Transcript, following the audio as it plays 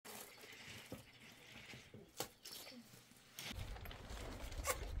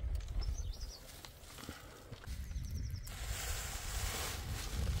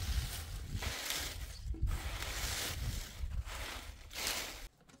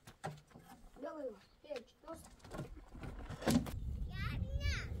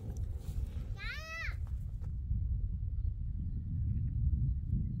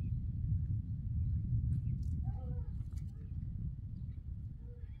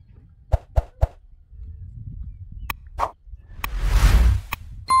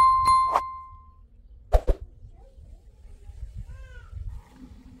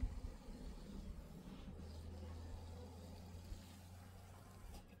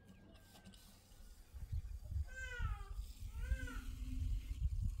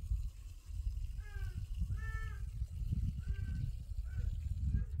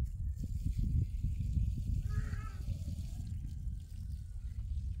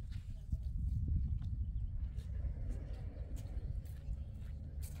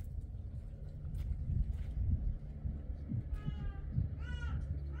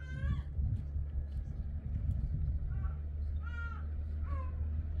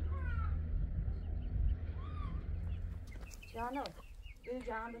جانو بری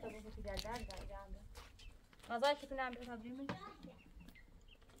جان بتا بگو که جان غذای که تونم بتا بیرون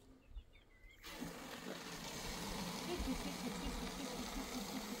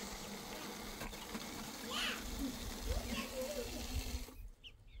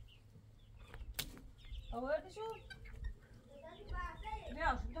آوردشو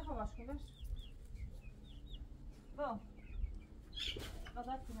بیا شو خوابش کن بس با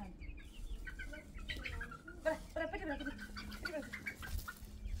غذای تونم برا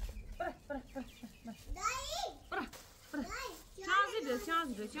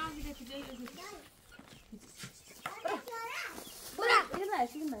Chance de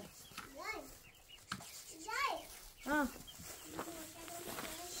Bırak, girme. Ha.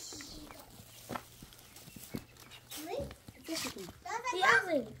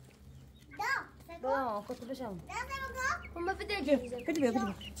 Bom, quanto beijão. Vamos pedir. Pedi.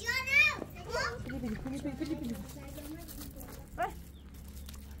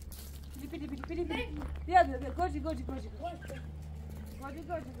 Viado, goji. Goji.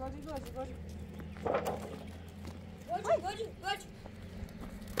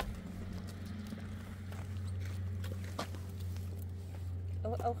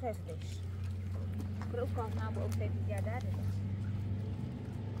 Ook even deze. Ik kan ook kant namen ook even ja daar.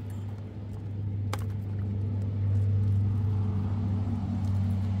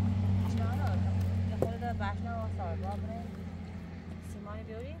 Ja, باشنا و ساربا بره سیمانی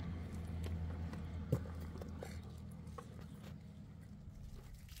بیاری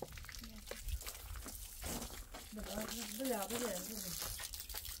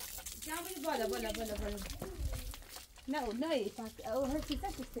بله بالا نه فقط او هر چیزا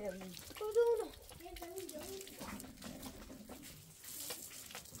که سرمی کدوم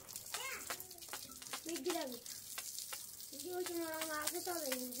میگیرم میگیرم که ما تا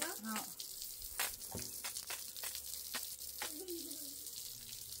اینجا ها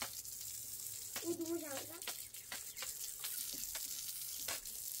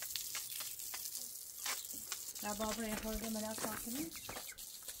لا بابا يخرج من الطاقم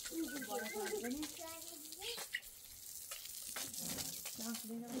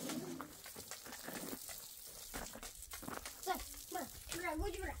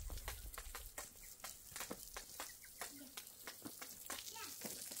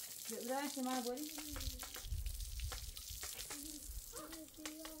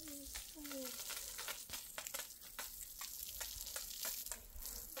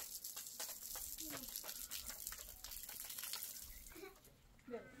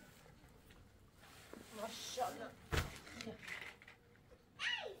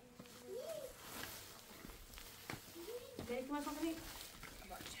Mas só comigo.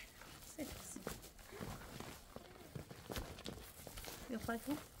 Eu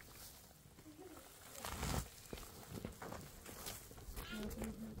faço.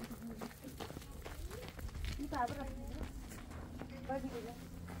 Não tá, bora. Vai vir.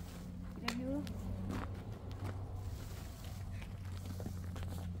 Já viu?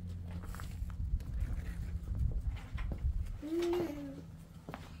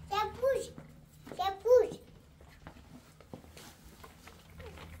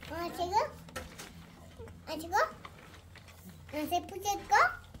 Você puxa go?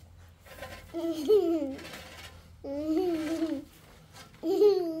 Um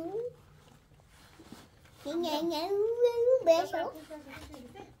beijo.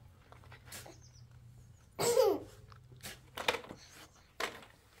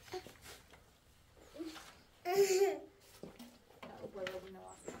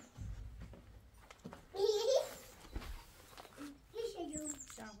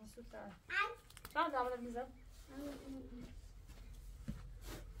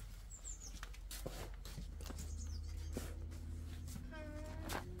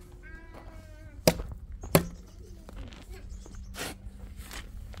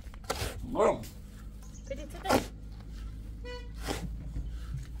 Maryam. Pedi tudo.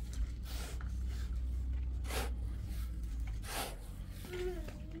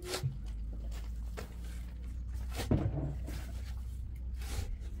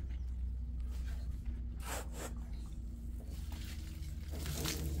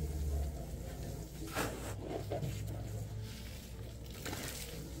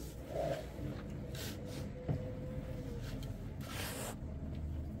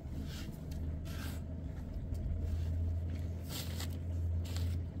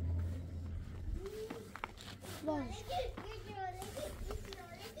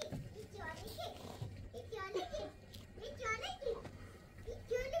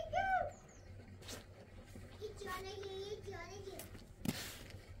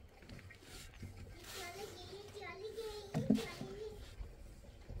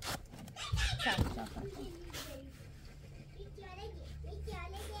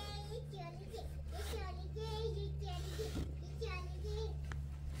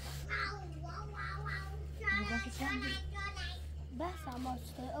 بس اما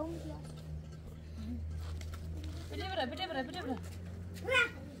چطور اون بیاد بده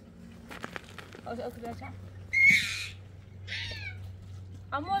اوه بیا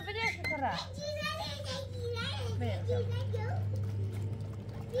اما بده شکر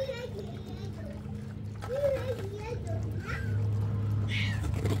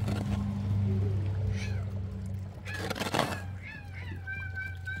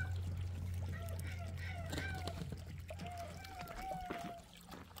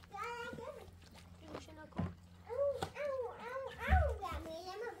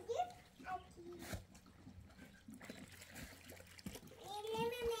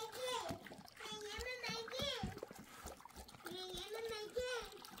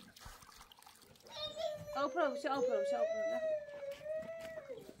اوپر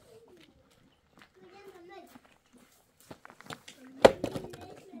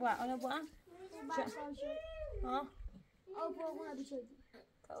بوا انا بوا ها او فوقنا بشدي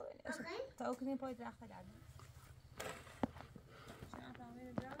تا کنیم پای درخت دادم چند تا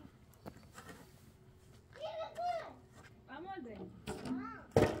میره جا عمل بریم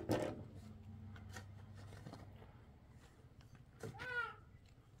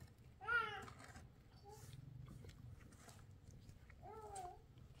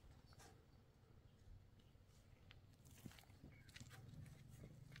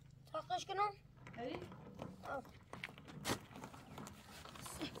تاقش کنم هلی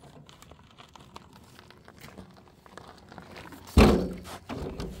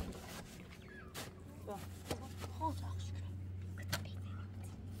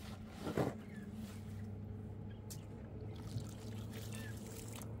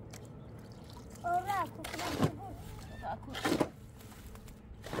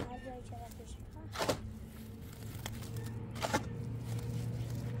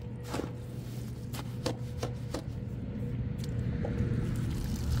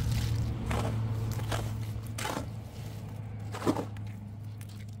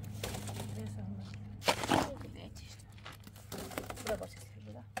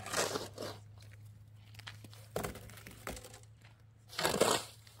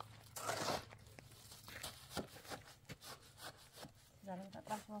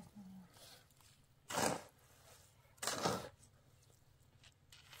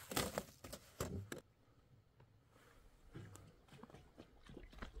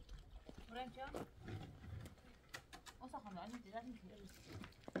برنجا وصل خمر عندي لازم تجلس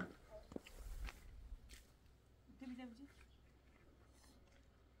تبي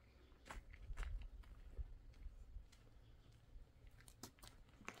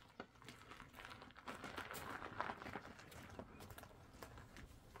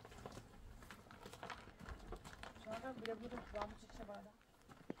شاطر بيلا بودو وامو تشي بالا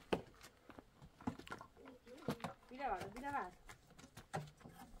بيلا بعد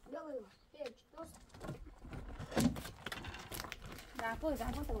يلا هيك دوس لا فوق ده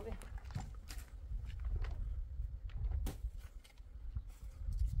انت بقى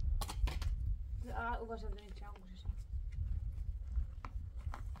لا وباش بدي نشاو وش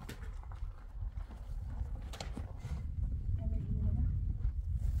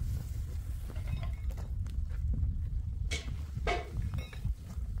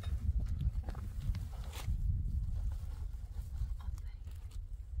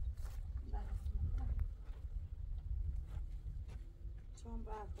چون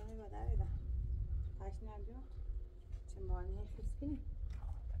برفانی با در ایده هشت نبیو چه مانی خیز کنی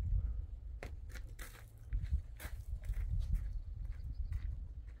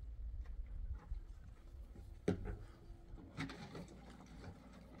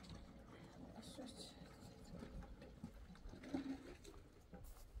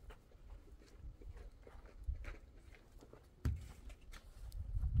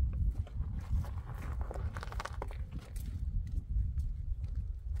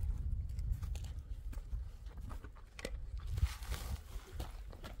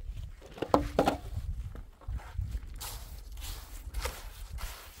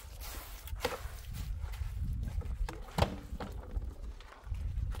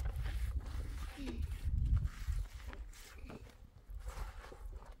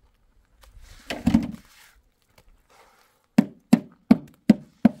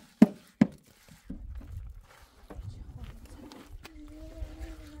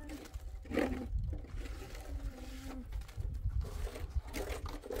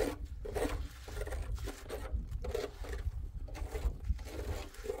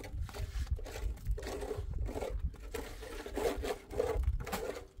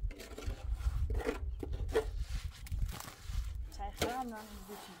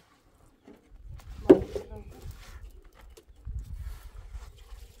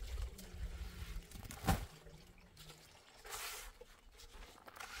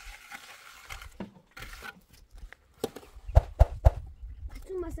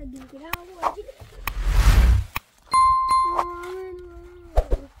مسجل كده واجي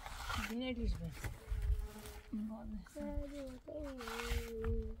Yine düşme.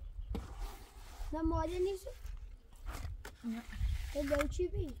 نه ماده نیست نه تو چی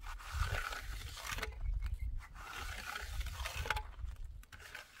بی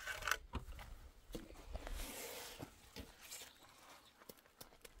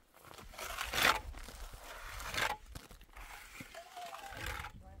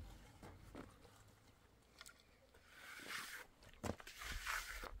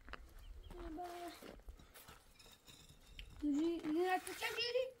یه تو چه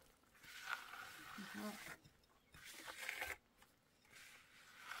دیری؟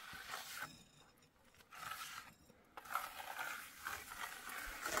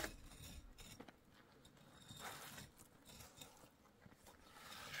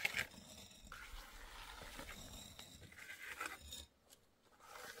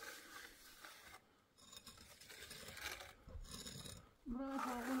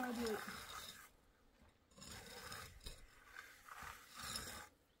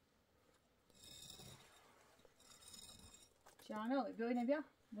 Şahane oluyor. Bir oyna bir ya.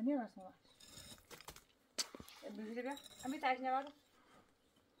 Dönüyorlar sonra. Bir ya. Bir tane var.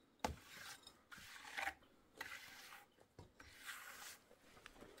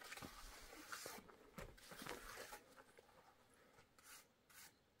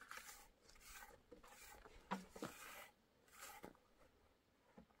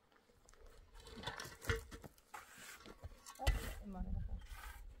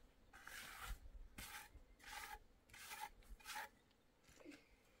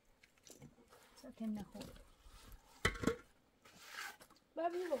 ساكن ناخد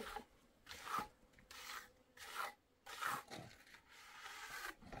بابي هو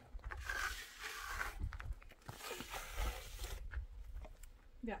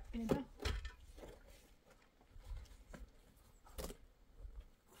Ja, inderdaad.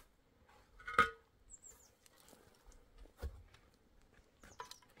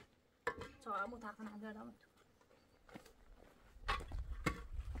 Zo, ik moet haar gaan naar de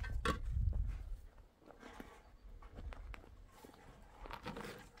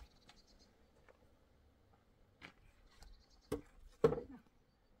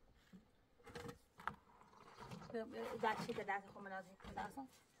در چی که دست خود منازی کنده اصلا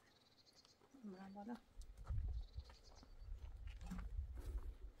من بالا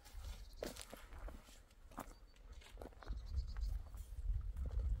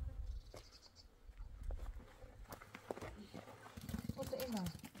خود اینا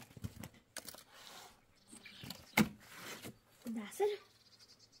دست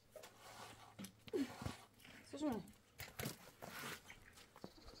سوشونه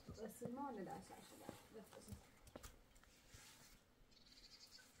بس ما نداشت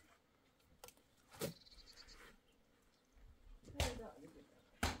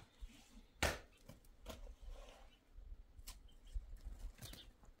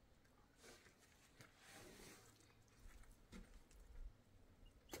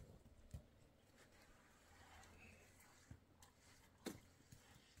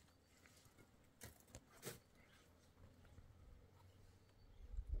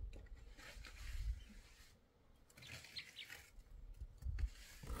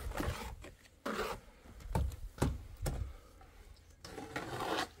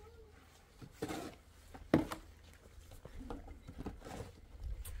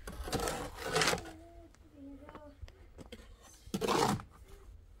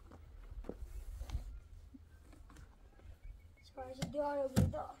داره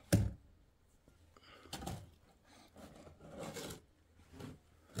بودا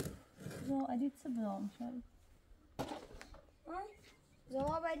زو اديت سبلون شوي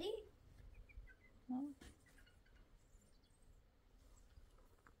زما بدی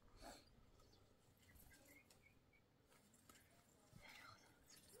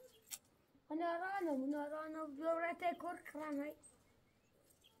انا رانا بلورته کر کرمی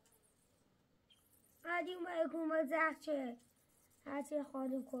عادی ما یکم بزخچه هرچی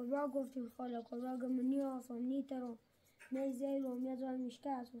خاله کبرا گفتیم خاله کبرا گمنی آسان نیترم نیزه رو میزان میشته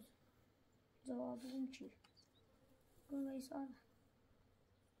از جواب اون چی گم ایسان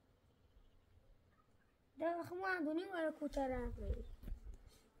ده خمو اندونی ولی کوتر نکنی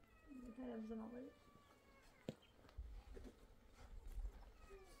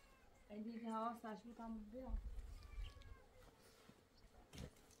دیگه هوا سرش هم بیام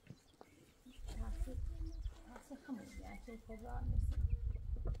هستی خمود یعنی که کبرا هم نیست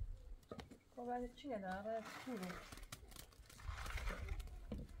کبرا چیه داره چیه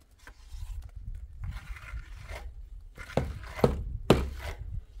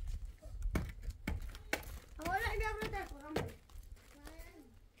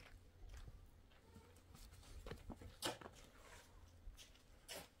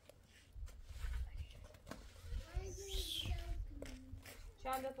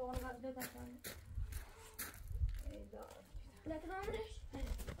چند تا اون وقت بده چند لكن عمرش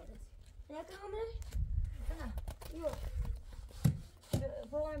لكن عمرش نه يو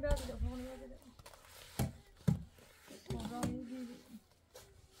فوق بیاد فوق بیاد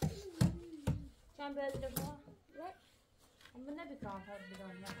چند بیاد فوق لا من نبي كافر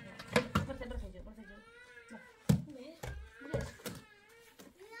بدون برت جو برت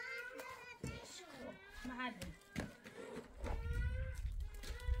جو ما عاد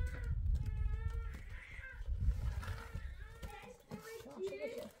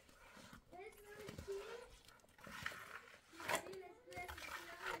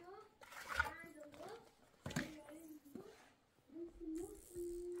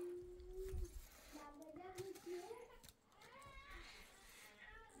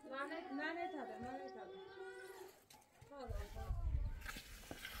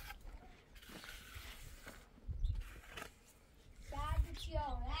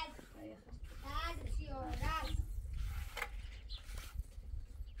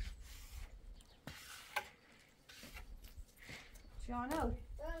شانو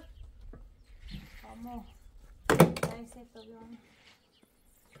اما این سه تا بیان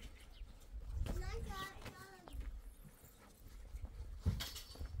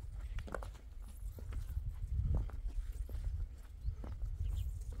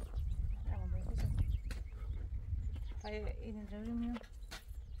این جوری میاد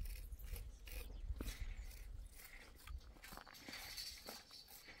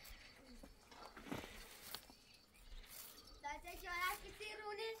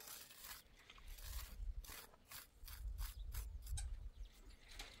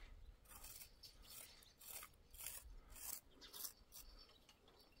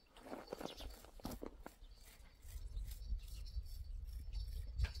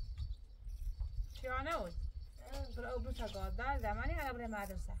شانو برای ابرو سگاز دار زمانی حالا برای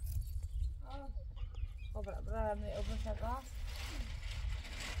مدرسه برای ابرو سگاز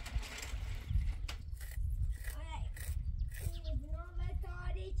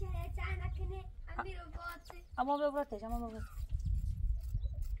اما ببرتش اما ببرتش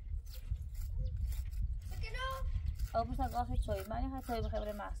ابرو سگاز چوی منی های چوی بخواه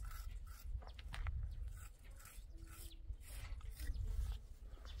برای مست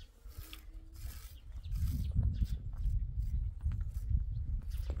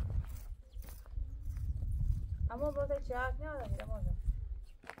اما بازه چهت نیاده میره مازه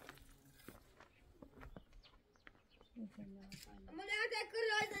اما نه تکر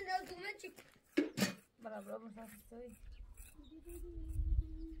لازم رو دومه چی برا برا برا سوی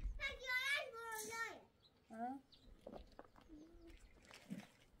ها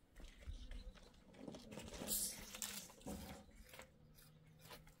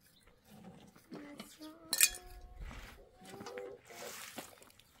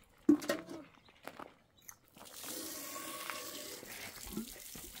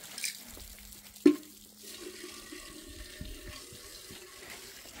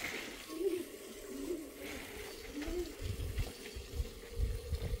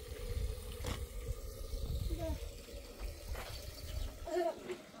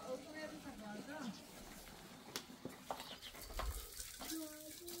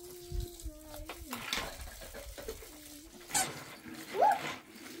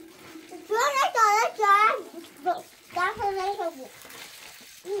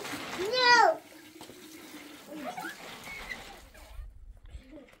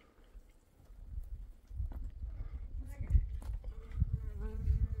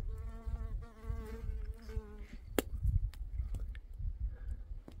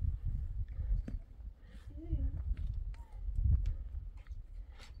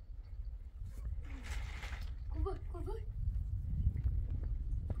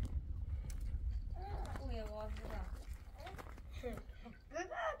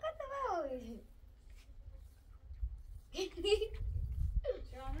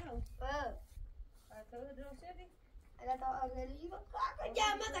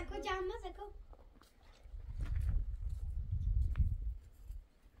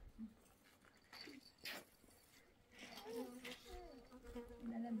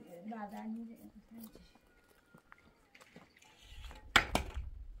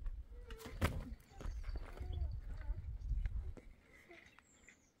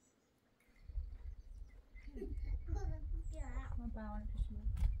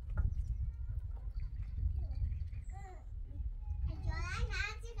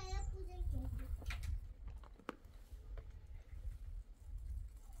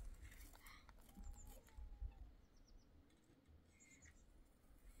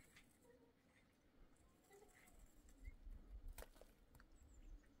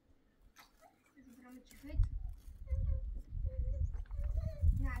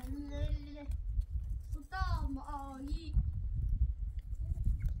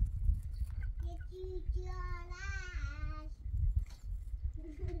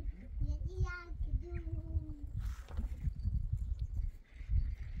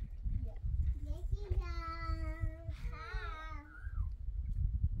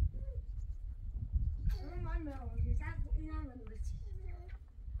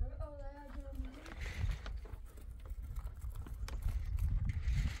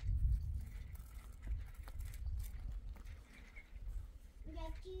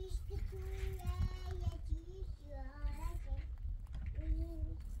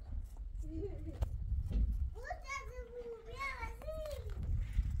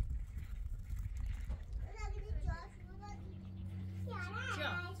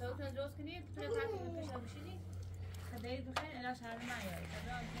درست کنید توی تاکسی کشیده بشینید خدایی بخیر الا شهر نیایی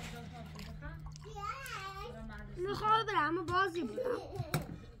خدا آنها درست کنید میخوام برم اما بازی بودم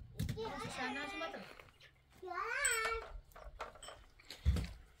شهر نشون بطر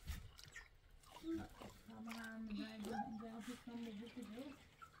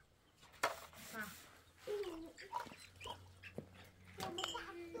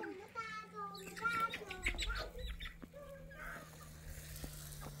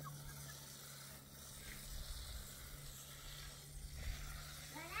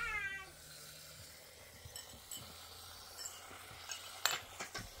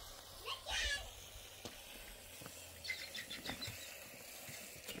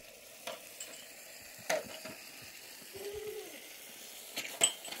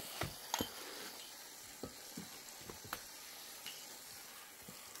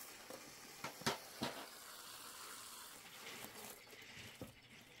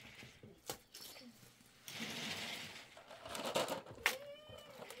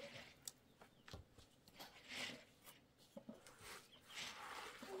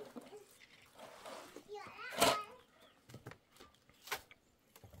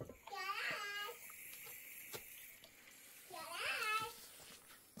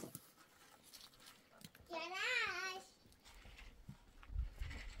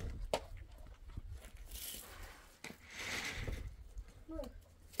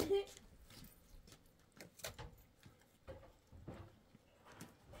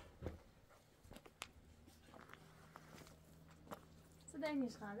صدای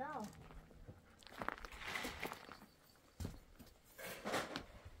نیست خواهده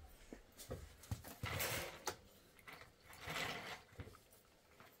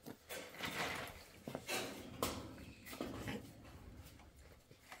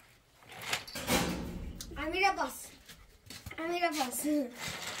Amira boss. Amira boss.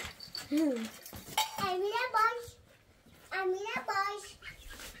 Amira boss. Amira boss.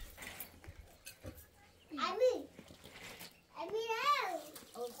 Ami. Amira.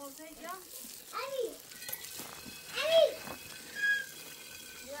 Oh, content, ja? Ami. Ami.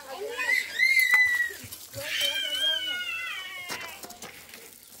 Ja, Amira.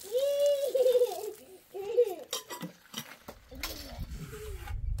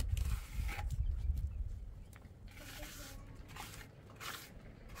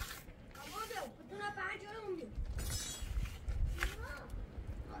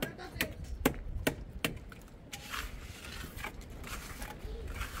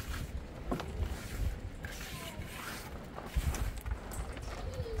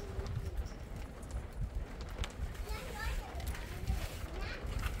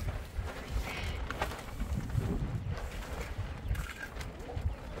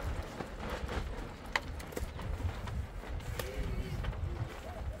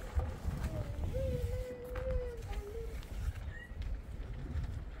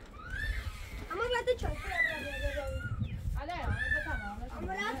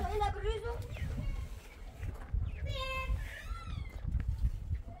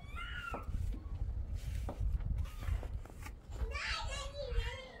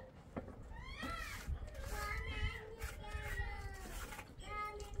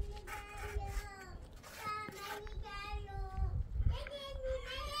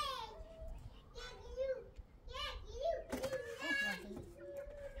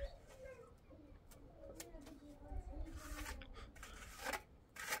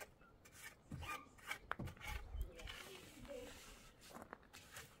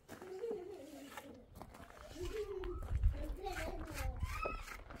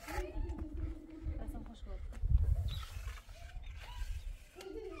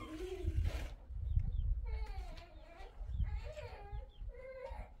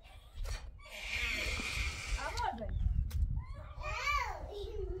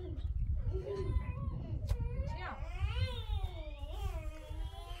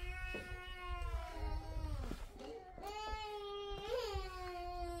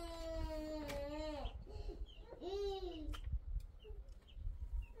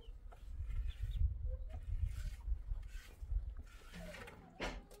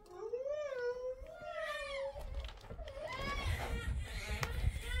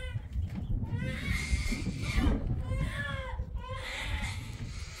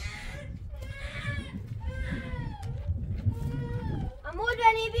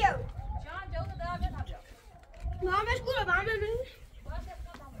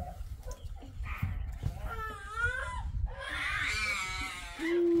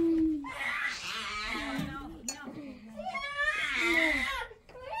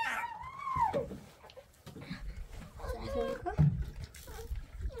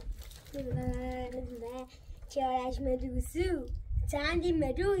 مدوسو چندی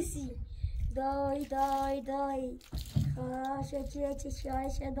مدوسی دای دای دای خواهش چیه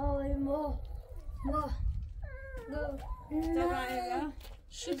چشایش دای ما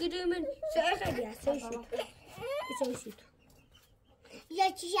شکر من سعی خیلی هست سعی شد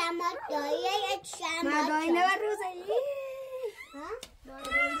یا چشمات دایی یا چشمات من دایی نبر روزایی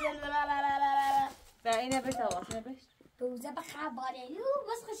در اینه بشت آواز نبشت روزه بخواه باره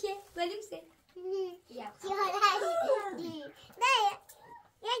بس خوشه بلوسه نه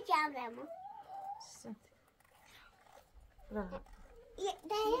یه جمعه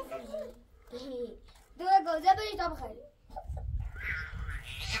دو گوزه بری تا بخوری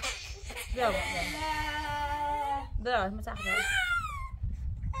دراز مساح دراز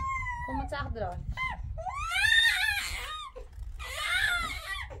كم مساح دراز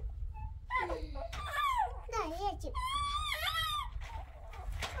نه یه چی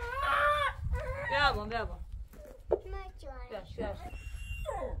بيابا ما جوان بياش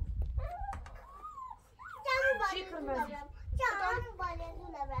جامو بالتون نبرم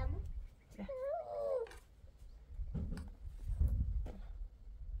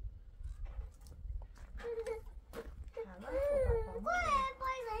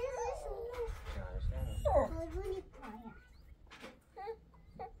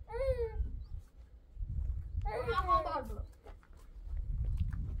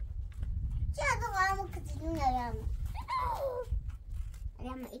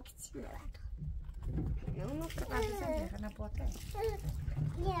أنا بوتين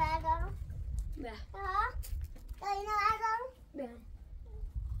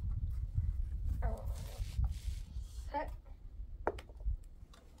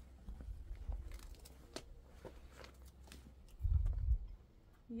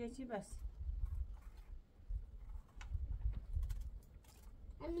يجي بس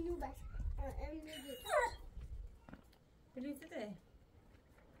أمينو بس بلي تدري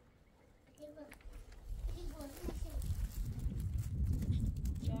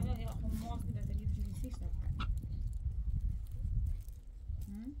جانا يا أخو ما كده تجيب جلسيش نبقى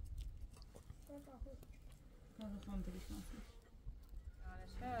هذا خان تريش ناسي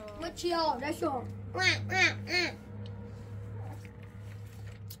مچیا رشو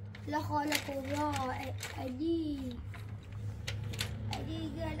لا خالق الله علی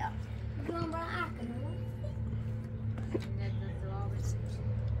گلا بیام برای اکل جواب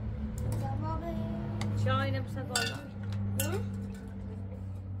شاي نبسة والله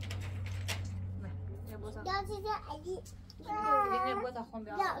يا تيتا علي نبغى تاخذ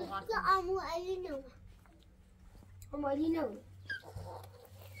لا أمو علي نو عمالی نو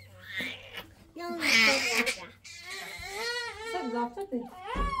صدق صدق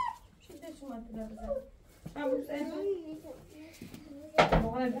شو بدك شو ما تقدر بزاف أبو سعيد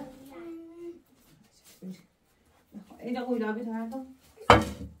مغرب إيه ده قوي لعبت هذا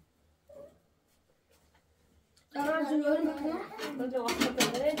دارم جلوی میکنم بدي واحدة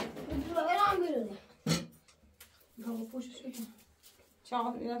تغير جلوی رو هم بیرونه هو بوش شو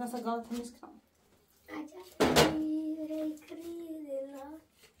شغل إذا تسقط مسكنا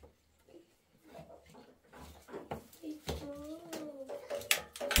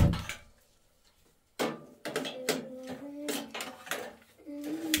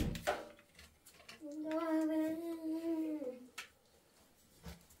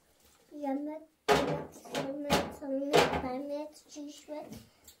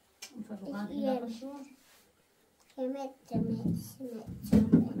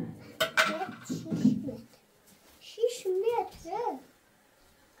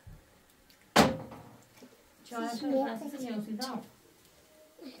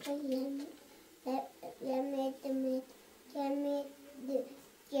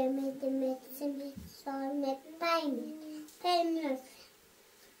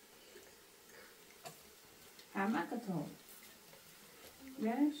همه کتاب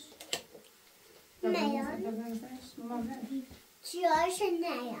ليش؟ چیارش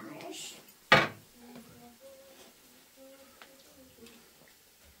نیارش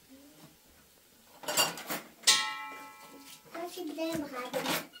داشتی بدهیم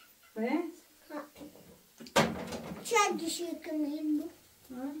خواهدیم بيت؟ چند شرکه مهم بود؟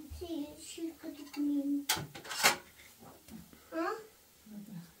 شرکه مهم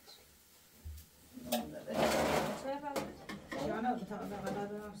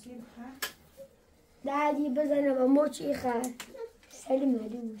دادی بزنه با موچی خواهد سلیم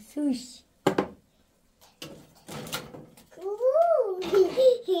هدو سوش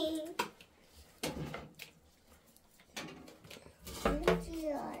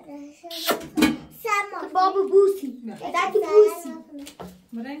بابا بوسی دادی بوسی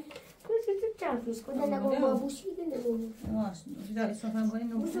برای؟ بوسی تو چند فیش کنه نگو بابوشی دونه باش بیدار اصراف هم کنی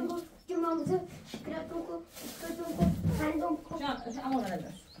نموزه جان اما غلط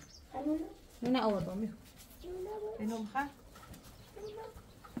داشت نه آوردم میخوام اینو بخواه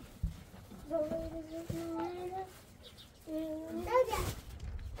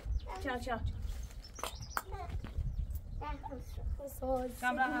چا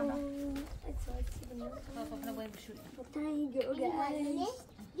Kabra Kau kena boleh bersyukur.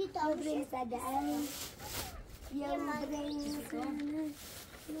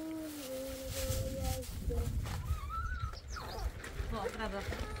 Oh, kenapa?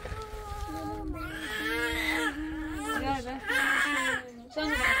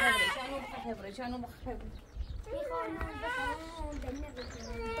 Jangan lupa Kabri.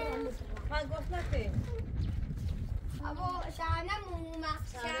 Bagus nanti. ابو شامنا موما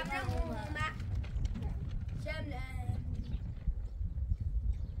شامنا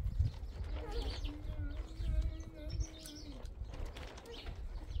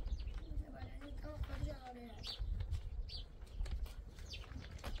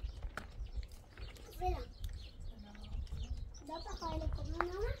Dapat kalau kau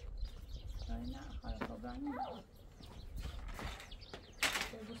mana? Kalau kau berani. No.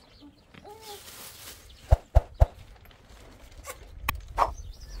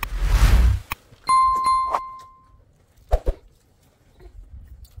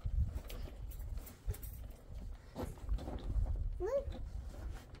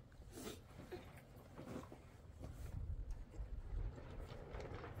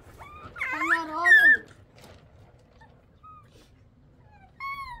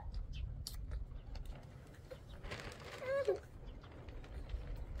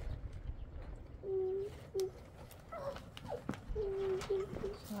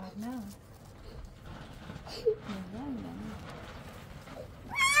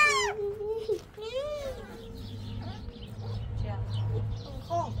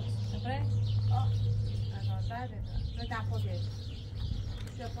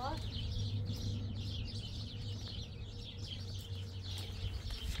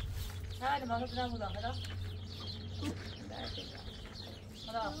 هذا ما قلت له مداخلة.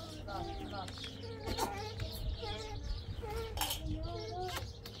 خلاص خلاص خلاص.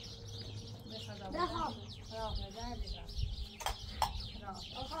 دخل. خلاص مداخلة. خلاص.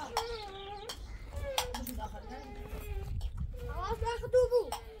 خلاص. مداخلة. خلاص اخذوه.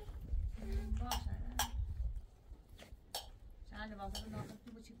 أنا بعرف إنه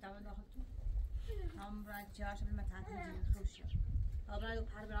أخذته بس بتعمل أخذته. هم راجعش قبل ما تعرفين تخشوا. طبعا لو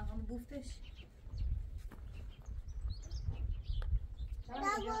بحرب العقام بوفتش. أنا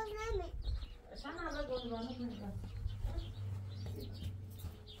هذا قول وانا كنت.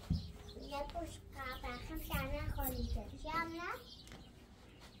 يا بوشكا بخمس أنا خالد شامنا.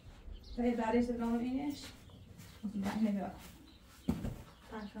 طيب بعريس اليوم إيش؟ إحنا بقى.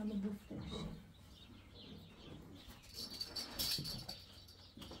 عشان بوفتش.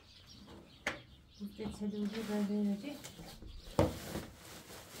 تتسدودي بردينتي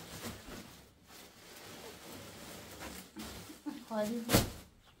خالي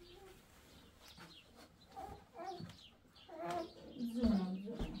زوم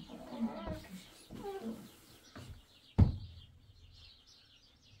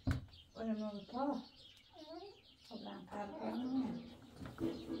وانا نوضع طبعا كاركون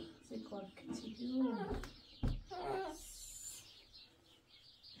سيكون كتير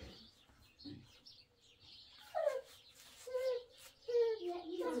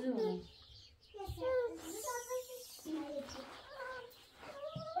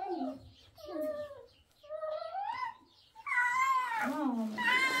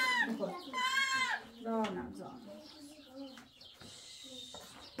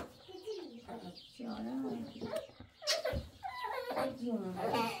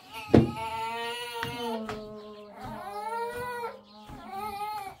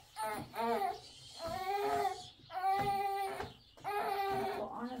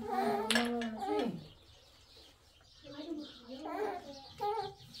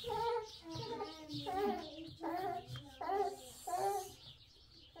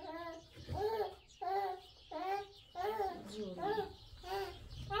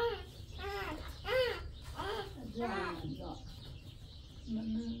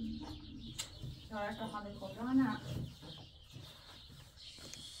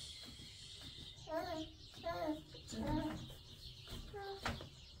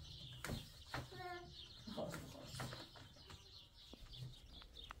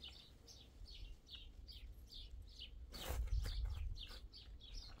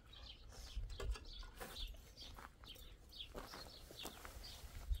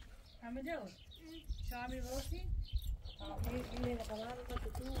عم جوز شو عم يبغوسي؟ این قرار رو تو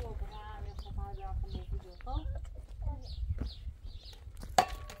تو و قرار یا خبر یا خبر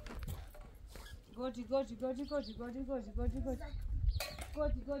Goji, goji, goji, goji, goji, goji, goji, goji.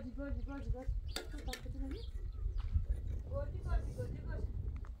 Goji, goji, goji, goji, goji. Goji, goji, goji, goji.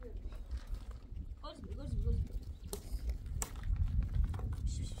 Goji, goji, goji.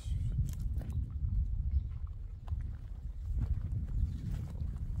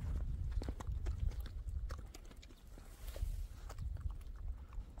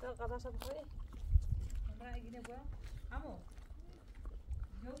 تو قطعش بخوری؟ من اگه نبودم، همون.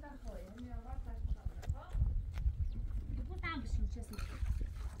 جو نخوری، همین اول تاش می‌خوام. ها؟ تو tam بشین چه سیتی؟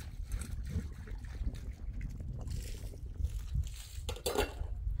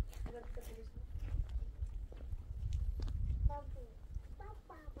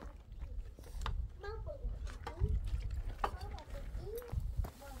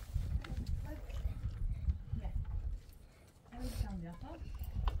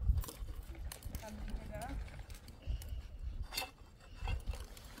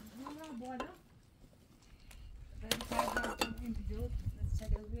 Buona. Per fare un po' di giù, se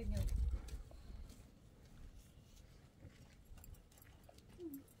devo venire.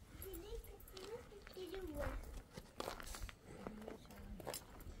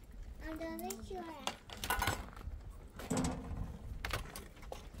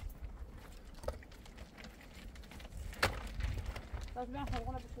 Bak ben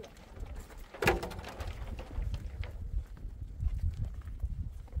havana düşüyor.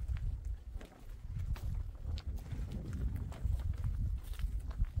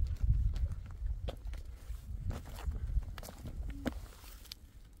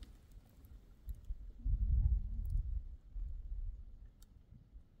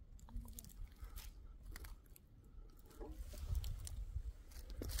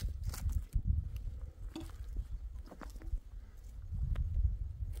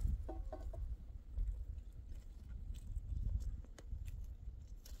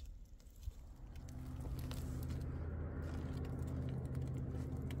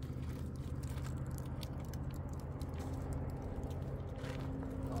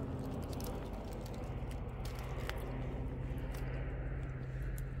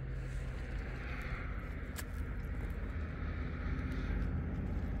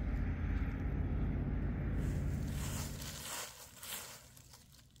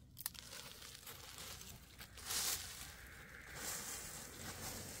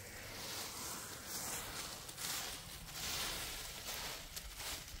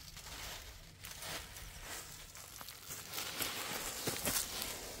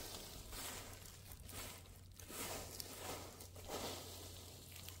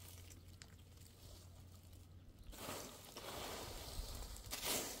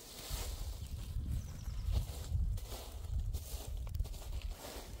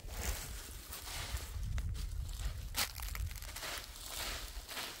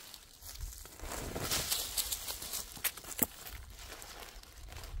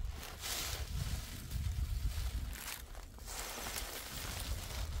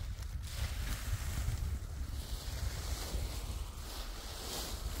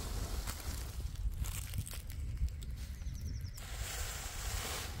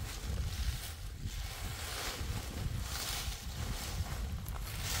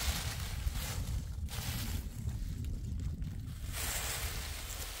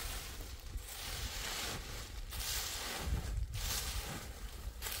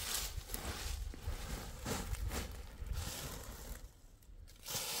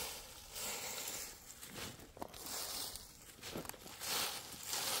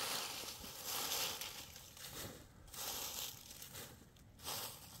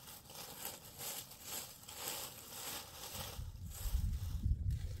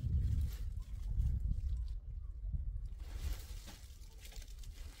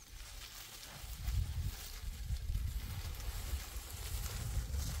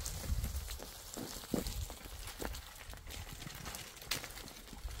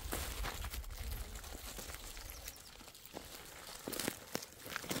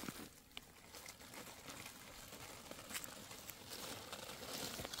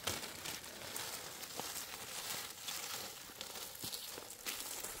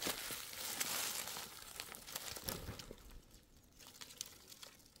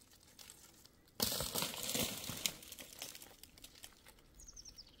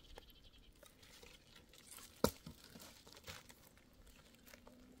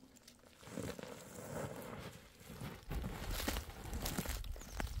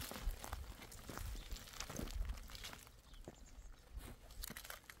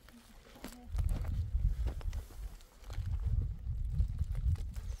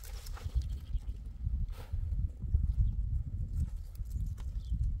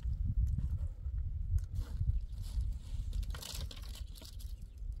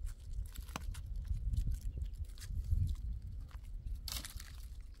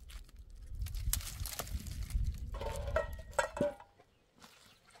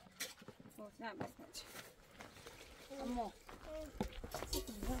 باشه اما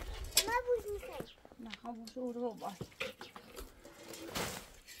ما بوش میخوای نه خاموش رو باش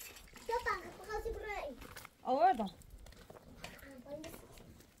تو فقط بخواستی برای آوردم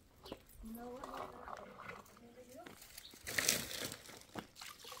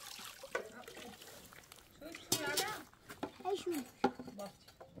ایشون باشه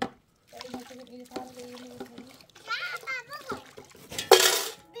این که این کارو بگیریم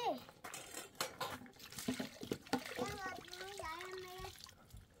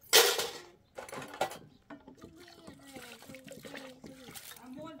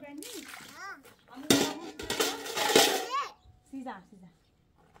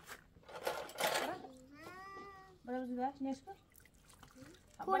برای زودش نشکن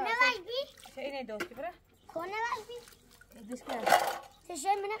کنه وقتی چه اینه دوستی برای کنه وقتی دیش کرد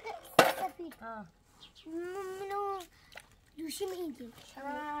تشه منه سفید منو دوشی میدیم دو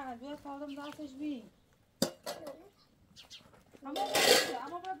کارم دستش بی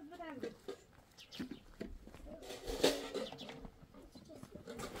اما برای بده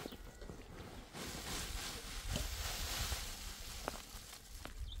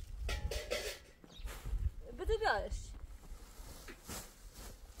بده بیارش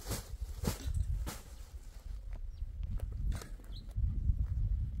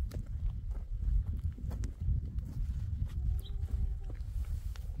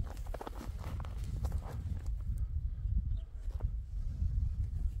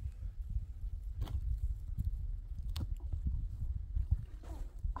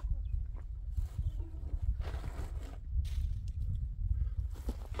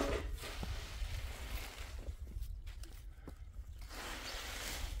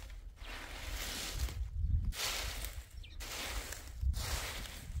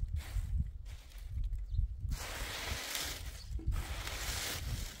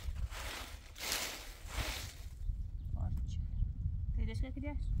Deixa que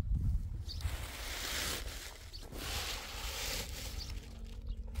deixa.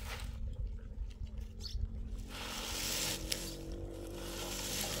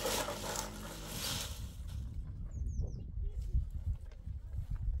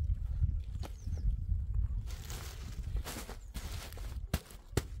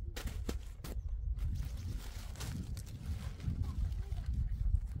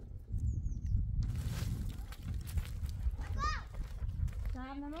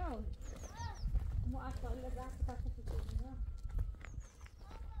 نمو مو اصلا لذت کافی کنیم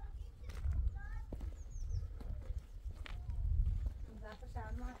ظرف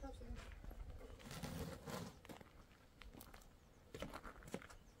شرم ما اصلا شدیم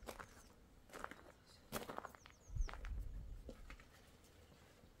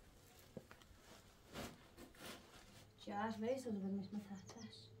شعرش بریسه و بدمش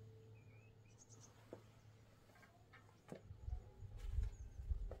متحتش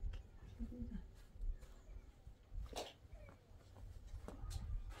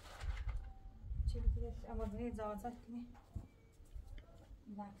اما بینید زازت کنی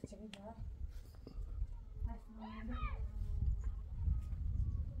وقت چه بیدار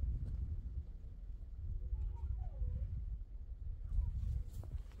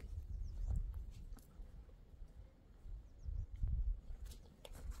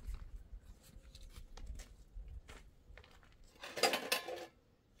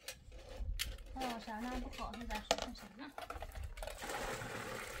شرنه هم بخواهی در شدن شرنه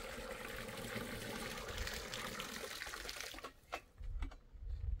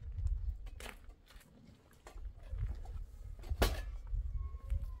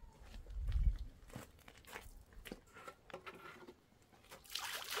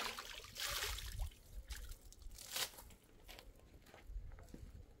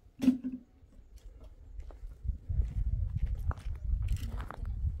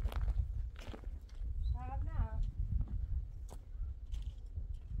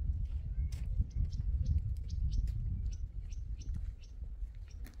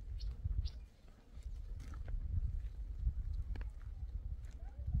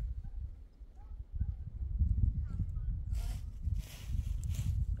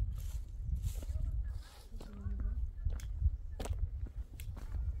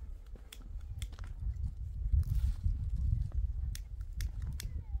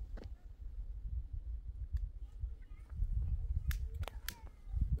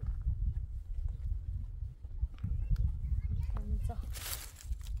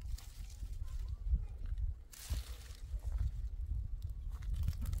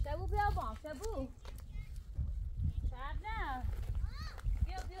شبو بیا با شبو شبنم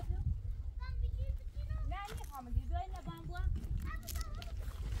بیا نه میخوام دیگه بیایی نبام بوا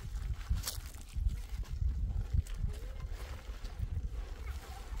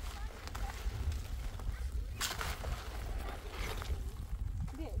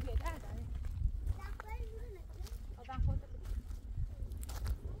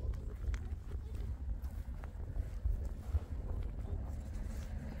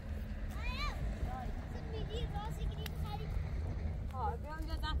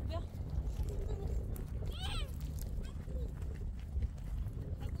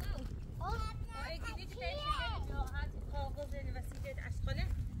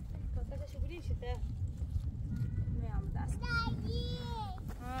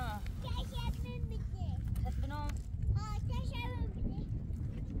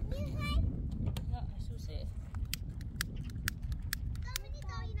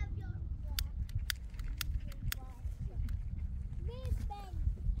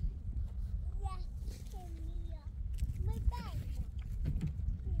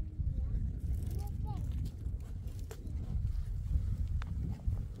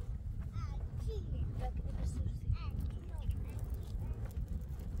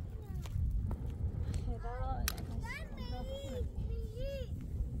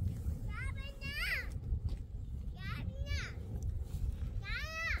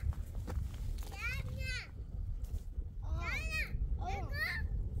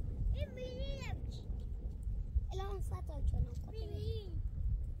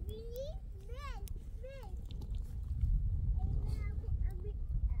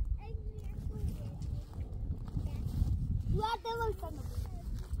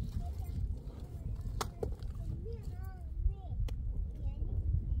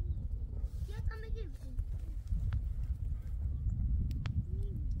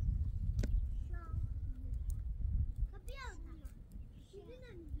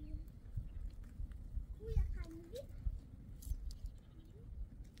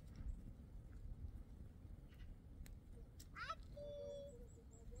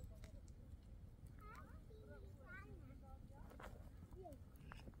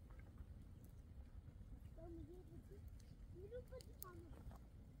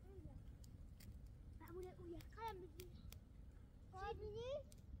معمولة ويا قلم بدي قابلي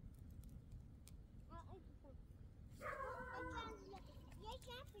يا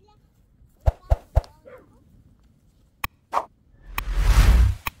شافلة